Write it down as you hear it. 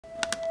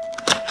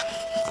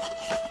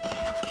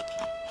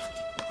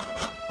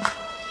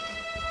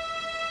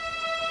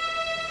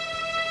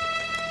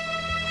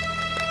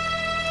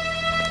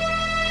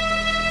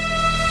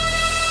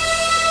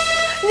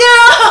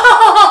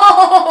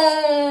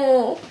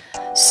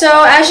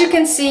So as you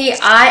can see,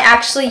 I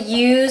actually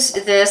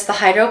used this, the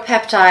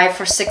hydropeptide,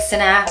 for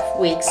 6.5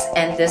 weeks,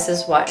 and this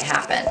is what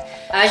happened.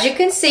 As you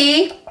can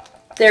see,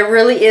 there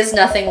really is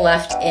nothing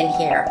left in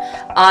here.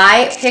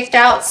 I picked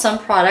out some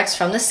products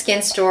from the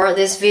skin store.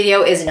 This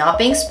video is not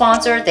being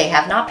sponsored. They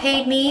have not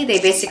paid me. They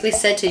basically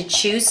said to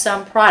choose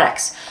some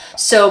products.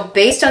 So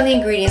based on the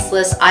ingredients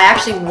list, I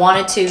actually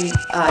wanted to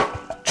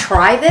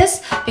try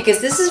this because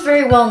this is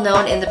very well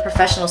known in the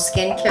professional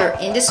skincare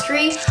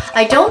industry.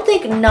 I don't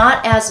think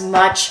not as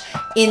much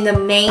in the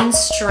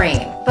mainstream,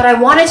 but I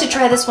wanted to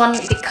try this one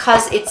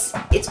because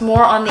it's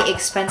more on the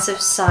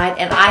expensive side,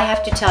 and I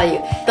have to tell you,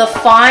 the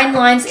fine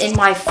lines in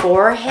my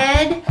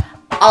forehead,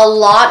 a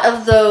lot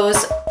of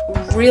those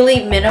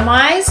really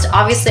minimized.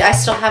 Obviously I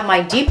still have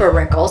my deeper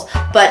wrinkles,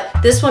 but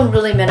this one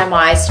really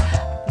minimized.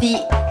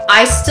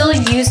 I still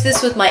use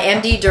this with my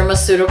MD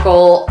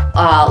Dermaceutical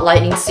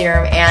lightening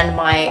serum and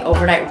my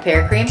overnight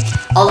repair cream.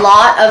 A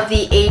lot of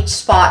the age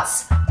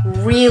spots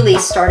really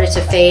started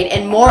to fade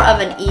and more of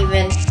an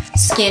even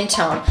skin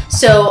tone.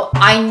 So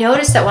I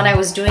noticed that when I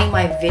was doing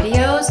my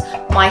videos,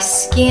 my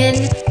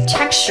skin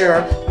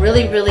texture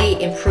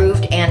really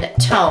improved and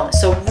tone.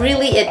 So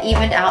really it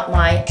evened out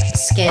my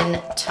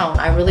skin tone.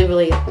 I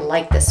really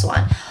like this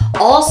one.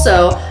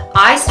 Also,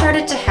 I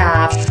started to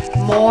have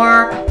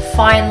more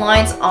fine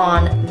lines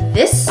on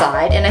this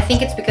side, and I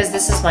think it's because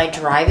this is my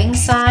driving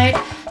side.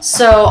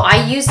 So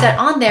I used that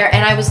on there,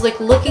 and I was like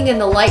looking in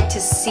the light to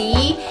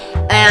see,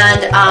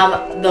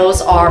 and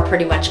those are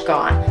pretty much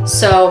gone.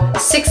 So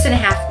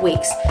 6.5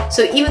 weeks.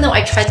 So even though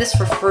I tried this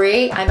for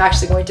free, I'm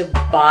actually going to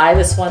buy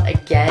this one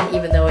again,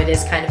 even though it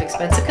is kind of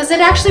expensive, because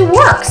it actually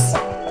works.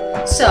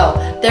 So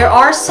there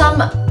are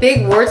some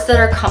big words that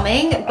are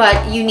coming,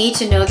 but you need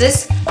to know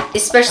this,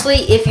 especially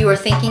if you are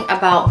thinking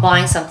about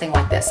buying something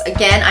like this.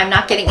 Again, I'm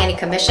not getting any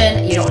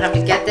commission. You don't have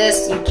to get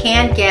this. You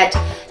can get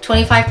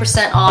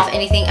 25% off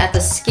anything at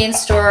the skin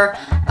store,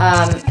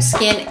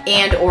 skin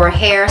and or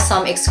hair.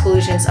 Some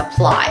exclusions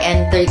apply,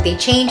 and they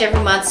change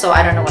every month, so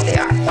I don't know what they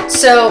are.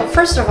 So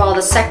first of all,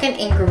 the second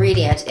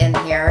ingredient in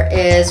here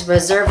is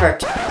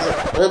resveratrol,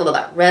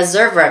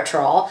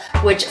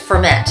 which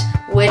ferment,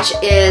 which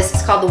is,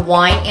 it's called the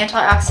wine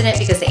antioxidant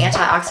because the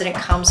antioxidant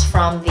comes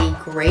from the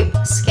grape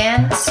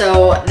skin.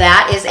 So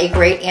that is a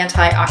great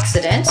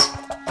antioxidant.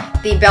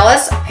 The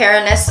Bellis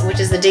perennis, which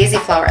is the daisy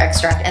flower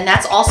extract, and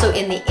that's also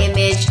in the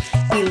Image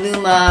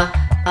Illuma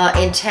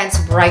Intense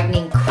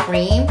Brightening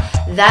Cream.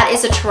 That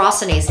is a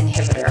tyrosinase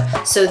inhibitor.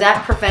 So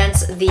that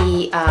prevents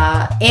the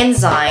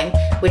enzyme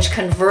which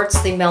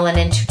converts the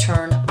melanin to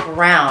turn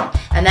brown.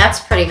 And that's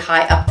pretty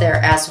high up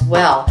there as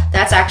well.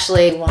 That's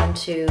actually 1,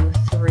 2,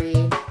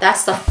 3,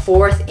 that's the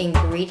 4th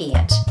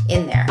ingredient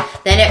in there.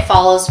 Then it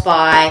follows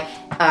by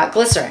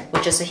glycerin,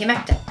 which is a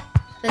humectant.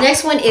 The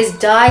next one is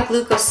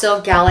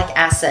diglucosyl gallic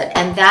acid,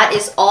 and that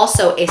is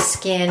also a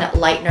skin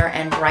lightener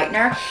and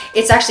brightener.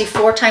 It's actually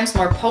 4 times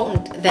more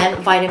potent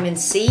than vitamin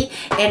C,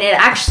 and it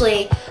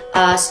actually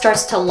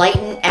starts to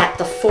lighten at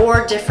the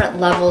 4 different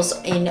levels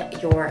in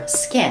your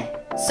skin.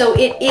 So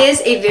it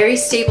is a very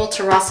stable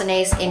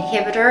tyrosinase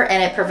inhibitor,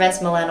 and it prevents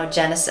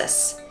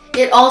melanogenesis.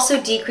 It also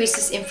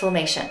decreases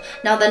inflammation.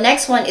 Now the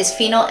next one is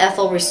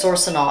phenylethyl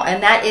resorcinol,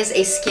 and that is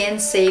a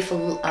skin-safe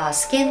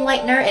skin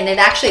lightener, and it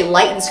actually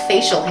lightens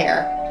facial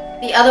hair.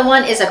 The other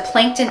one is a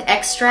plankton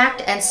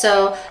extract, and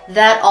so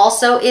that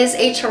also is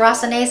a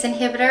tyrosinase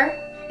inhibitor.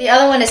 The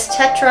other one is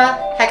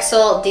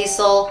tetrahexyl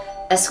diesel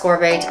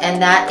ascorbate,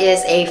 and that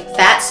is a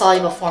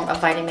fat-soluble form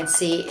of vitamin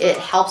C. It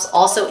helps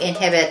also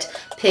inhibit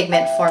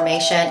pigment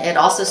formation. It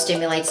also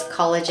stimulates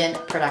collagen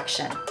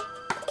production.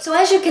 So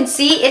as you can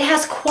see, it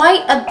has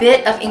quite a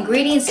bit of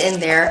ingredients in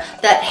there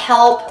that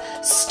help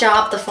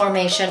stop the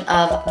formation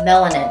of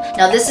melanin.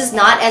 Now this is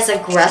not as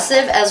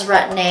aggressive as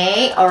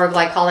retin-A or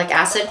glycolic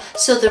acid,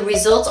 so the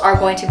results are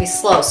going to be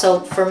slow. So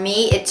for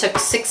me, it took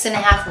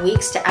 6.5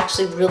 weeks to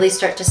actually really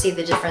start to see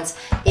the difference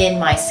in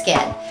my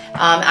skin.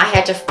 I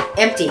had to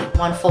empty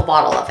 1 full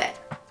bottle of it.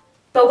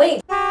 But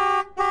wait,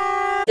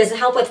 does it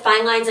help with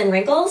fine lines and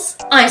wrinkles?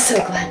 I'm so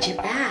glad you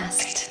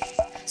asked.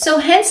 So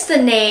hence the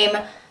name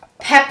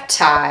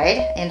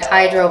peptide and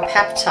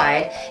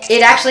hydropeptide.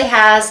 It actually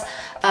has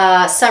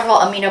several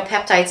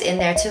aminopeptides in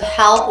there to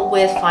help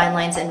with fine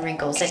lines and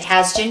wrinkles. It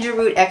has ginger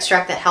root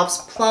extract that helps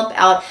plump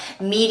out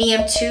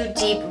medium to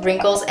deep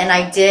wrinkles, and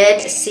I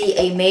did see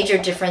a major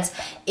difference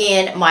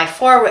in my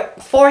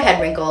forehead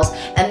wrinkles,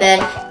 and then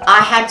I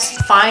had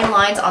fine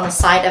lines on the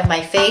side of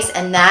my face,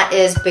 and that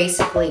is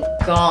basically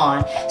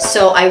gone.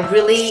 So I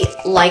really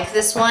like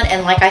this one,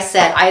 and like I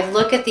said, I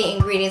look at the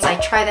ingredients, I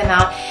try them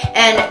out,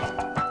 and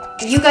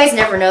you guys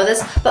never know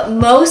this, but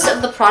most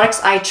of the products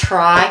I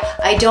try,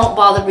 I don't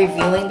bother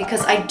reviewing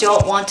because I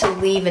don't want to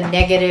leave a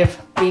negative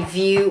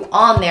review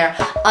on there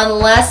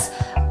unless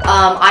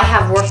I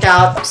have worked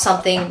out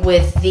something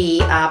with the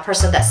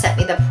person that sent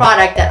me the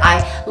product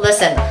that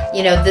listen,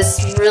 you know,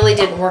 this really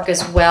didn't work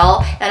as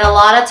well. And a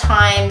lot of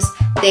times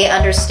they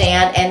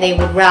understand and they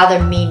would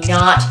rather me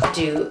not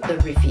do the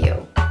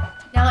review.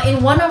 Now,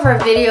 in one of our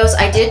videos,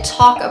 I did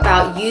talk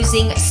about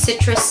using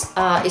citrus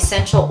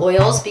essential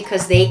oils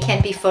because they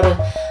can be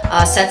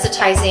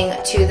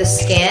photosensitizing to the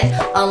skin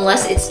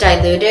unless it's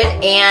diluted,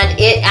 and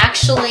it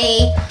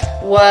actually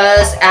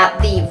was at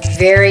the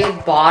very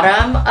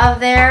bottom of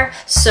there,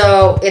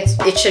 so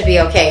it should be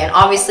okay. And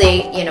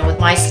obviously, you know, with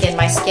my skin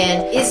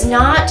is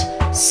not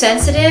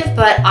sensitive,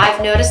 but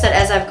I've noticed that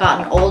as I've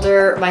gotten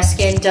older, my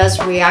skin does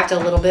react a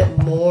little bit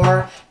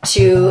more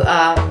to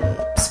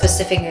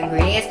specific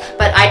ingredients,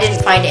 but I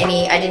didn't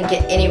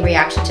get any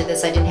reaction to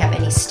this. I didn't have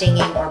any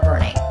stinging or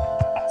burning.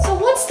 So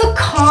what's the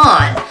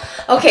con?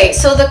 Okay,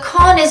 so the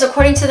con is,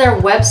 according to their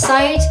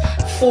website,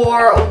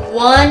 for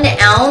 1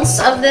 ounce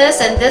of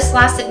this, and this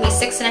lasted me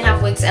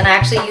 6.5 weeks, and I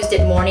actually used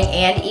it morning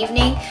and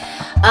evening,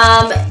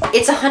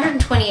 it's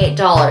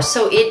 $128,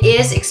 so it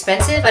is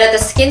expensive. But at the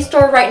skin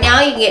store right now,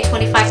 you can get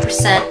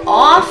 25%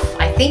 off.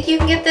 I think you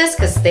can get this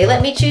because they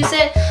let me choose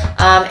it.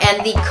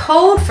 And the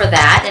code for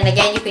that, and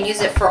again, you can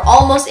use it for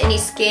almost any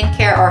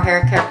skincare or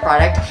hair care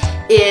product,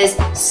 is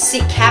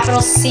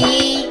capital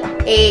C-H-R-I-S-T-Y,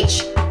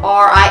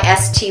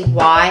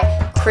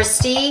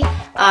 Christy,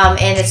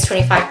 and it's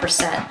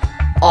 25%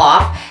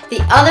 off.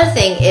 The other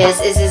thing is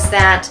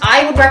that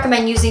I would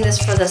recommend using this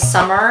for the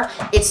summer.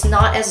 It's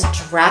not as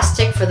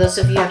drastic for those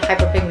of you who have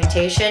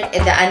hyperpigmentation,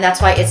 and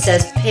that's why it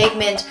says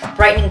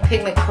brightening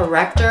pigment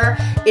corrector.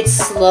 It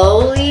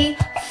slowly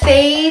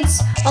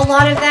fades a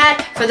lot of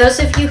that. For those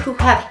of you who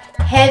have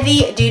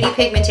heavy duty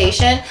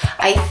pigmentation,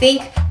 I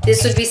think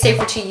this would be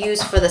safer to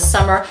use for the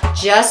summer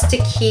just to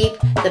keep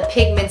the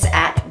pigments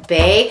at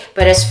bay.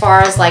 But as far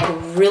as like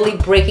really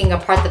breaking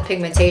apart the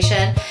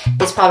pigmentation,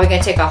 it's probably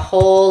going to take a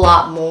whole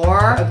lot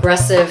more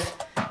aggressive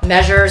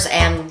measures,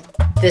 and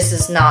this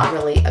is not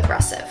really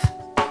aggressive.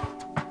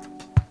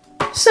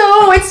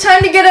 So it's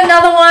time to get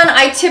another one.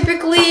 I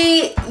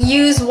typically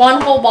use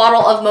 1 whole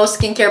bottle of most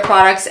skincare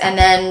products and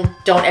then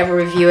don't ever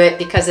review it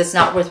because it's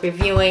not worth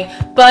reviewing.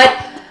 But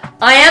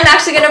I am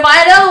actually going to buy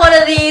another one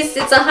of these.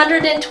 It's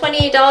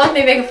 $128.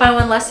 Maybe I can find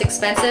one less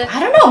expensive. I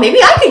don't know. Maybe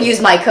I could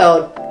use my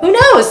code. Who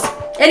knows?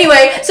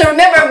 Anyway, so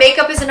remember,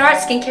 makeup is an art,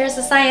 skincare is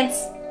a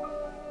science.